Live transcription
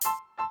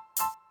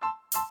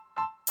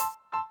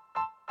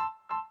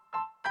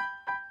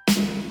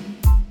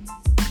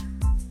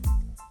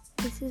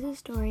This is a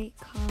story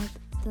called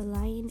The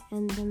Lion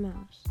and the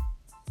Mouse.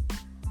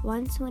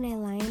 Once when a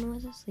lion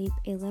was asleep,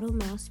 a little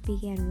mouse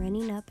began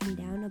running up and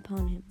down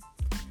upon him.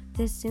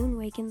 This soon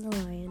wakened the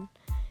lion,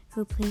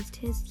 who placed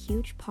his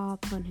huge paw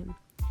upon him,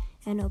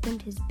 and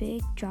opened his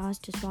big jaws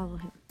to swallow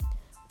him.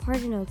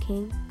 "Pardon, O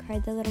king,"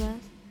 cried the little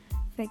mouse.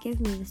 "Forgive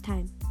me this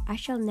time. I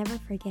shall never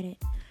forget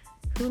it.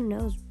 Who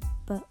knows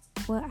but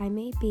what I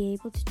may be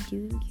able to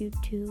do you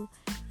to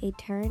a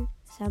turn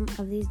some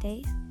of these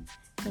days?"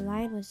 The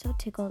lion was so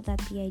tickled at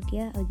the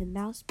idea of the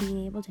mouse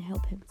being able to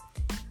help him,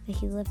 that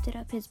he lifted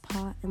up his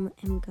paw and let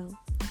him go.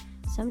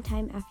 Some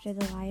time after,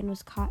 the lion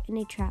was caught in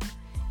a trap,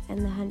 and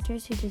the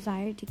hunters who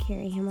desired to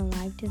carry him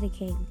alive to the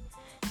king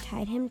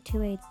tied him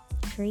to a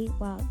tree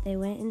while they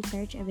went in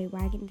search of a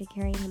wagon to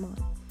carry him on.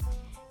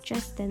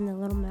 Just then the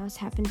little mouse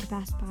happened to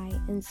pass by,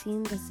 and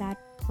seeing the sad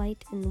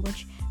plight in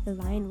which the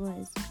lion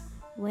was,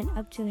 went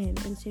up to him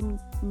and soon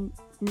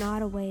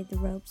gnawed away the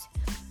ropes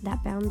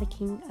that bound the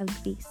king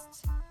of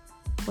beasts.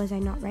 "Was I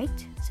not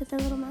right?" said the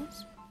little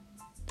mouse.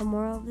 The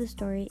moral of the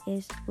story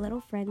is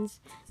little friends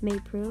may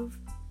prove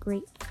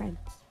great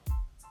friends.